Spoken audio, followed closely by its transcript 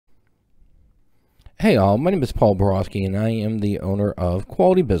Hey all, my name is Paul Borosky and I am the owner of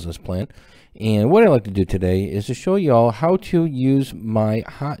Quality Business Plan. And what I'd like to do today is to show you all how to use my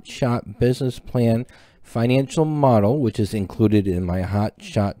Hotshot Business Plan financial model, which is included in my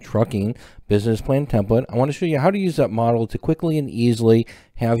Hotshot Trucking business plan template. I want to show you how to use that model to quickly and easily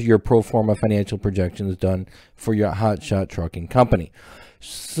have your pro forma financial projections done for your Hotshot Trucking company.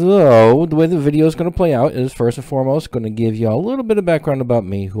 So the way the video is going to play out is, first and foremost, going to give you a little bit of background about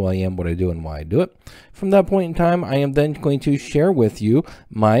me, who I am, what I do, and why I do it. From that point in time, I am then going to share with you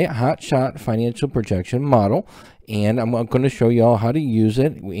my Hotshot financial projection model, and I'm going to show you all how to use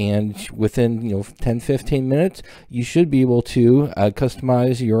it. And within 10-15 minutes, you should be able to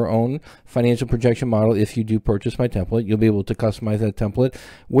customize your own financial projection model. If you do purchase my template, you'll be able to customize that template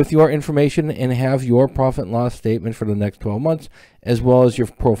with your information and have your profit and loss statement for the next 12 months, as well as your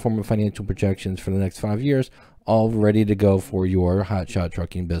pro forma financial projections for the next 5 years, all ready to go for your Hotshot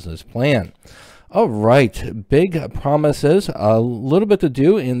Trucking business plan. All right, big promises, a little bit to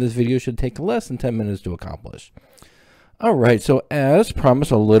do, and this video should take less than 10 minutes to accomplish. All right, so as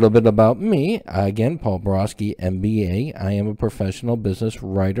promised, a little bit about me. Again, Paul Borosky, MBA. I am a professional business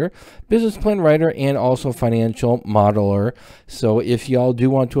writer, business plan writer, and also financial modeler. So if y'all do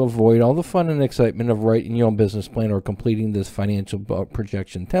want to avoid all the fun and excitement of writing your own business plan or completing this financial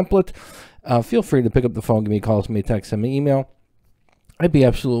projection template, feel free to pick up the phone, give me a call, send me a text, send me an email. I'd be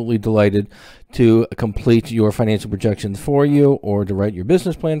absolutely delighted to complete your financial projections for you, or to write your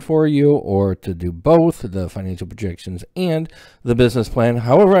business plan for you, or to do both, the financial projections and the business plan.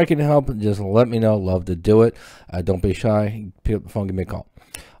 However I can help, just let me know. Love to do it. Don't be shy. Pick up the phone, give me a call.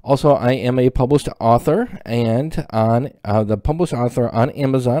 Also, I am a published author, and on the published author on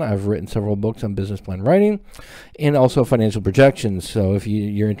Amazon. I've written several books on business plan writing and also financial projections. So if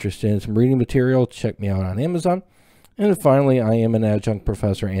you're interested in some reading material, check me out on Amazon. And finally, I am an adjunct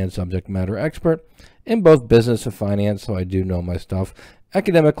professor and subject matter expert in both business and finance, so I do know my stuff,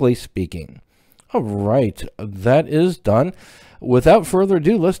 academically speaking. All right, that is done. Without further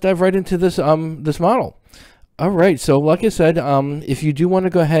ado, let's dive right into this this model. All right, so like I said, if you do want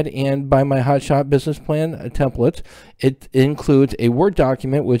to go ahead and buy my Hotshot business plan template, it includes a Word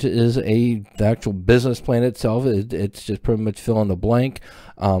document, which is the actual business plan itself. It's just pretty much fill in the blank.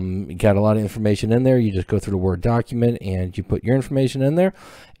 You got a lot of information in there. You just go through the Word document and you put your information in there.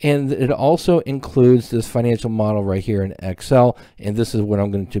 And it also includes this financial model right here in Excel. And this is what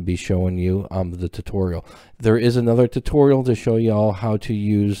I'm going to be showing you the tutorial. There is another tutorial to show you all how to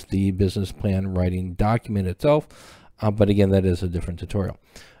use the business plan writing document itself. But again, that is a different tutorial.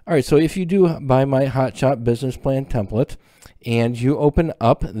 All right, so if you do buy my Hotshot business plan template and you open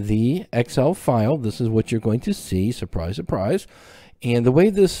up the Excel file, this is what you're going to see. Surprise, surprise. And the way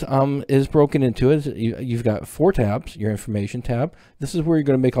this is broken into is you've got 4 tabs. Your information tab, this is where you're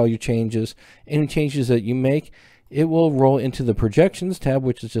going to make all your changes. Any changes that you make, it will roll into the projections tab,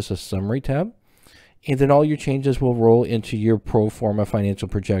 which is just a summary tab. And then all your changes will roll into your pro forma financial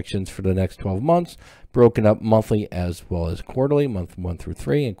projections for the next 12 months, broken up monthly as well as quarterly, month 1 through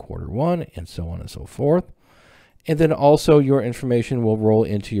 3 and quarter 1, and so on and so forth. And then also your information will roll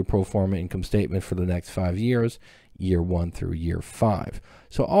into your pro forma income statement for the next 5 years, year 1 through year 5.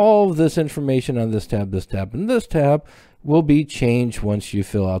 So all of this information on this tab, and this tab will be changed once you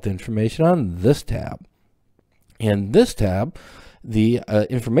fill out the information on this tab. And this tab, the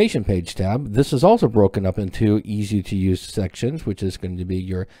information page tab, this is also broken up into easy to use sections, which is going to be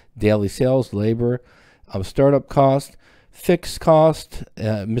your daily sales, labor, startup cost, fixed cost,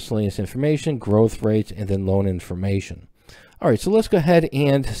 miscellaneous information, growth rates, and then loan information. All right, so let's go ahead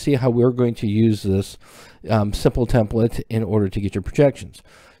and see how we're going to use this simple template in order to get your projections.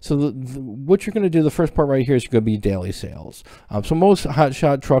 So what you're going to do, the first part right here is you're going to be daily sales. So most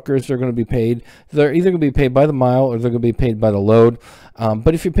Hotshot truckers are going to be paid, they're either going to be paid by the mile or they're going to be paid by the load.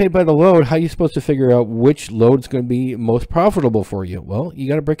 But if you're paid by the load, how are you supposed to figure out which load is going to be most profitable for you? Well, you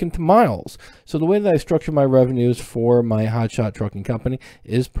got to break into miles. So the way that I structure my revenues for my Hotshot Trucking company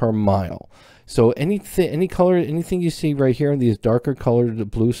is per mile. So any color, anything you see right here in these darker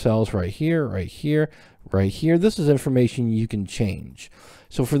colored blue cells right here, right here, right here, this is information you can change.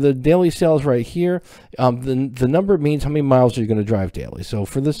 So for the daily sales right here, the number means how many miles are you going to drive daily. So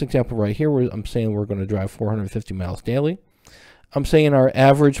for this example right here, I'm saying we're going to drive 450 miles daily. I'm saying our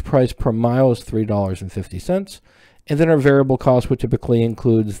average price per mile is $3.50. And then our variable cost, which typically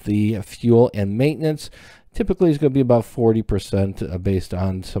includes the fuel and maintenance, typically is going to be about 40% based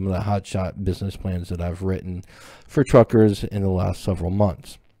on some of the Hotshot business plans that I've written for truckers in the last several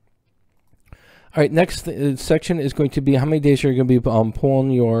months. All right, next section is going to be how many days you're going to be pulling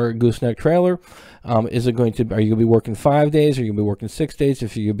your gooseneck trailer. Is it going to? Are you going to be working 5 days? Are you going to be working 6 days?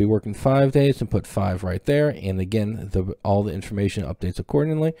 If you're going to be working 5 days, then put 5 right there. And again, all the information updates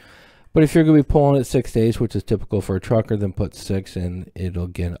accordingly. But if you're going to be pulling it 6 days, which is typical for a trucker, then put 6, and it'll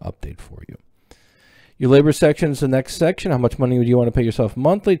again update for you. Your labor section is the next section. How much money do you want to pay yourself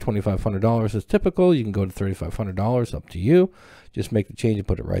monthly? $2,500 is typical. You can go to $3,500, up to you. Just make the change and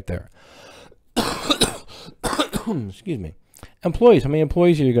put it right there. Excuse me. Employees. How many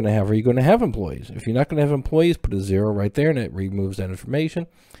employees are you going to have? Are you going to have employees? If you're not going to have employees, put a 0 right there, and it removes that information.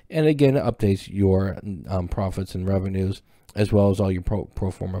 And again, it updates your profits and revenues, as well as all your pro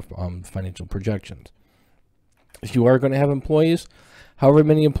forma financial projections. If you are going to have employees, however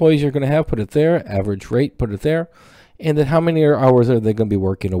many employees you're going to have, put it there. Average rate, put it there. And then how many hours are they going to be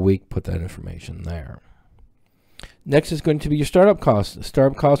working a week? Put that information there. Next is going to be your startup costs.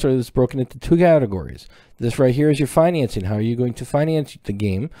 Startup costs are broken into 2 categories. This right here is your financing. How are you going to finance the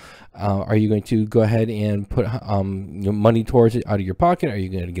game? Are you going to go ahead and put your money towards it out of your pocket? Are you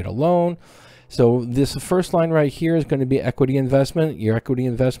going to get a loan? So this first line right here is going to be equity investment. Your equity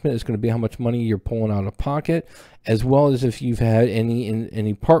investment is going to be how much money you're pulling out of pocket, as well as if you've had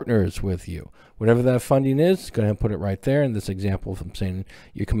any partners with you. Whatever that funding is, go ahead and put it right there. In this example, if I'm saying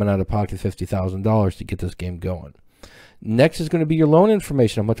you're coming out of pocket $50,000 to get this game going. Next is going to be your loan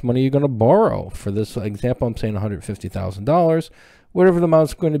information. How much money you're going to borrow. For this example, I'm saying $150,000. Whatever the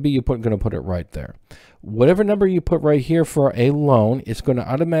amount's going to be, you're going to put it right there. Whatever number you put right here for a loan, it's going to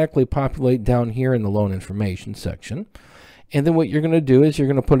automatically populate down here in the loan information section. And then what you're going to do is you're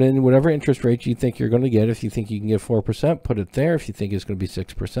going to put in whatever interest rate you think you're going to get. If you think you can get 4%, put it there. If you think it's going to be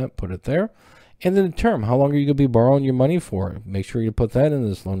 6%, put it there. And then the term, how long are you going to be borrowing your money for? Make sure you put that in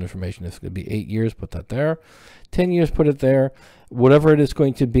this loan information. If it's going to be 8 years, put that there. 10 years, put it there. Whatever it is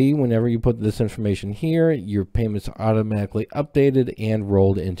going to be, whenever you put this information here, your payments are automatically updated and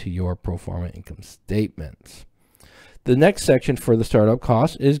rolled into your pro forma income statements. The next section for the startup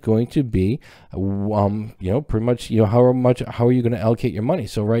cost is going to be, pretty much, how are you going to allocate your money?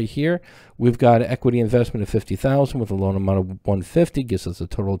 So right here, we've got an equity investment of $50,000 with a loan amount of $150, gives us a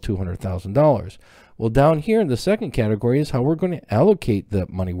total of $200,000. Well, down here in the second category is how we're going to allocate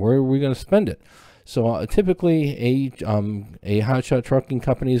that money. Where are we going to spend it? So typically a Hotshot Trucking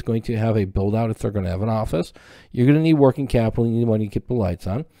company is going to have a build out if they're going to have an office. You're going to need working capital. You need money to keep the lights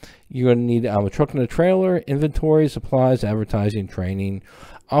on. You're going to need a truck and a trailer, inventory, supplies, advertising, training,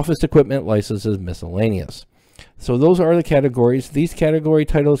 office equipment, licenses, miscellaneous. So those are the categories. These category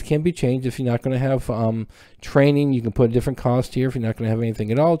titles can be changed. If you're not going to have training, you can put a different cost here. If you're not going to have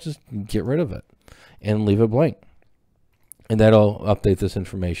anything at all, just get rid of it and leave it blank. And that'll update this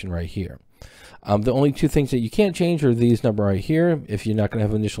information right here. The only 2 things that you can't change are these number right here. If you're not going to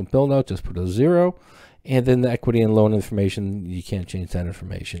have initial build out, just put a 0. And then the equity and loan information, you can't change that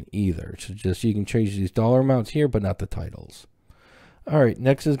information either. So just you can change these dollar amounts here, but not the titles. All right,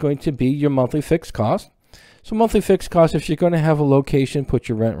 next is going to be your monthly fixed cost. So monthly fixed cost, if you're going to have a location, put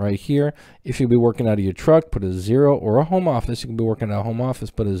your rent right here. If you'll be working out of your truck, put a 0, or a home office. You can be working out of a home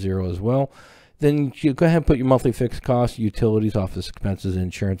office, put a 0 as well. Then you go ahead and put your monthly fixed costs, utilities, office expenses,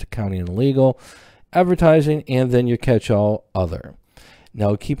 insurance, accounting, and legal, advertising, and then your catch-all other.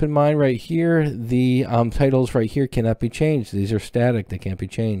 Now keep in mind right here, the titles right here cannot be changed. These are static, they can't be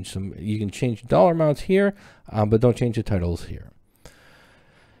changed. So you can change dollar amounts here, but don't change the titles here.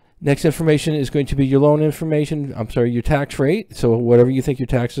 Next information is going to be your loan information, your tax rate. So whatever you think your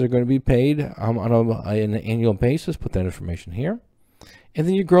taxes are going to be paid on an annual basis, put that information here. And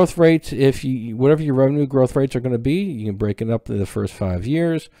then your growth rates, whatever your revenue growth rates are going to be, you can break it up in the first 5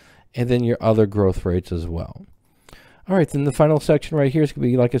 years, and then your other growth rates as well. All right, then the final section right here is going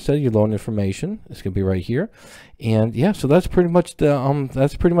to be, like I said, your loan information. It's going to be right here. And yeah, so that's pretty much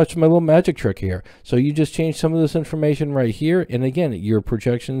my little magic trick here. So you just change some of this information right here, and again, your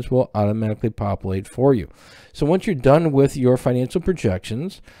projections will automatically populate for you. So once you're done with your financial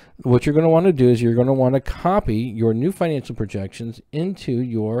projections, what you're going to want to do is you're going to want to copy your new financial projections into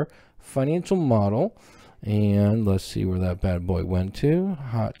your financial model. And let's see where that bad boy went to.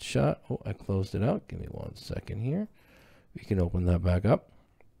 Hotshot. Oh, I closed it out. Give me 1 second here. We can open that back up.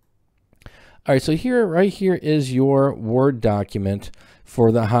 All right, so right here is your Word document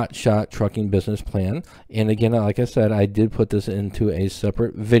for the Hotshot Trucking business plan. And again, like I said, I did put this into a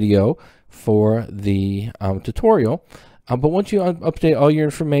separate video for the tutorial. But once you update all your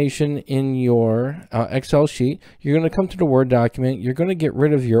information in your Excel sheet, you're going to come to the Word document. You're going to get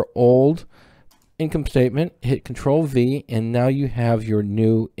rid of your old income statement, hit Control V, and now you have your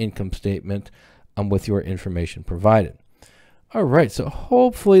new income statement with your information provided. All right, so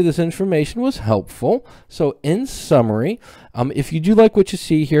hopefully this information was helpful. So in summary, if you do like what you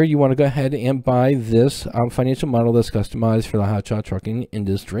see here, you want to go ahead and buy this financial model that's customized for the hotshot trucking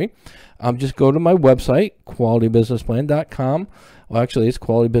industry. Just go to my website, qualitybusinessplan.com. Well, actually, it's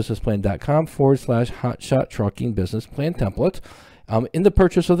qualitybusinessplan.com/hotshot trucking business plan template. In the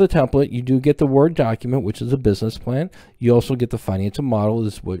purchase of the template, you do get the Word document, which is a business plan. You also get the financial model,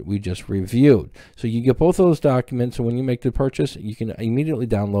 is what we just reviewed. So you get both of those documents, and when you make the purchase, you can immediately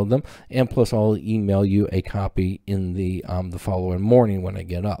download them, and plus I'll email you a copy in the following morning when I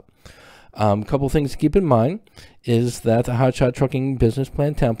get up. A couple things to keep in mind is that the Hotshot Trucking Business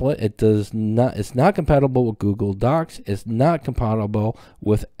Plan template, it's not compatible with Google Docs. It's not compatible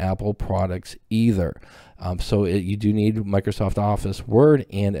with Apple products either. So you do need Microsoft Office, Word,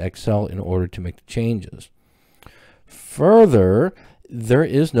 and Excel in order to make the changes. Further, there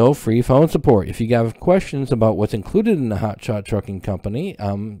is no free phone support. If you have questions about what's included in the Hotshot Trucking Company,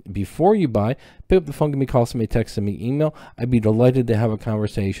 before you buy, pick up the phone, give me a call, send me a text, send me an email. I'd be delighted to have a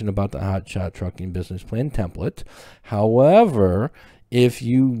conversation about the Hotshot Trucking Business Plan template. However, when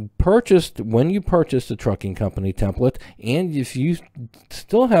you purchased the trucking company template, and if you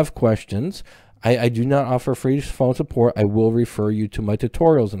still have questions, I do not offer free phone support. I will refer you to my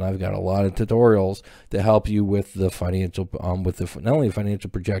tutorials, and I've got a lot of tutorials to help you with the financial, not only financial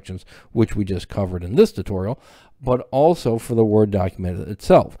projections, which we just covered in this tutorial, but also for the Word document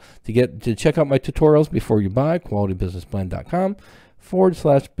itself. To check out my tutorials before you buy,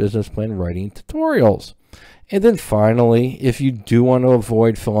 qualitybusinessplan.com/business plan writing tutorials. And then finally, if you do want to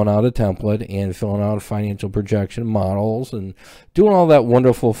avoid filling out a template and filling out financial projection models and doing all that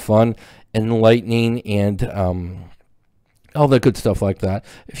wonderful fun, enlightening, and all that good stuff like that,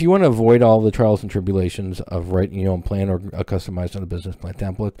 if you want to avoid all the trials and tribulations of writing your own plan or customized on a business plan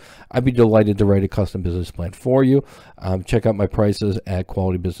template, I'd be delighted to write a custom business plan for you. Check out my prices at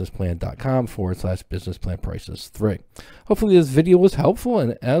qualitybusinessplan.com/business plan prices 3. Hopefully this video was helpful,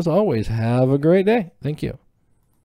 and as always, have a great day. Thank you.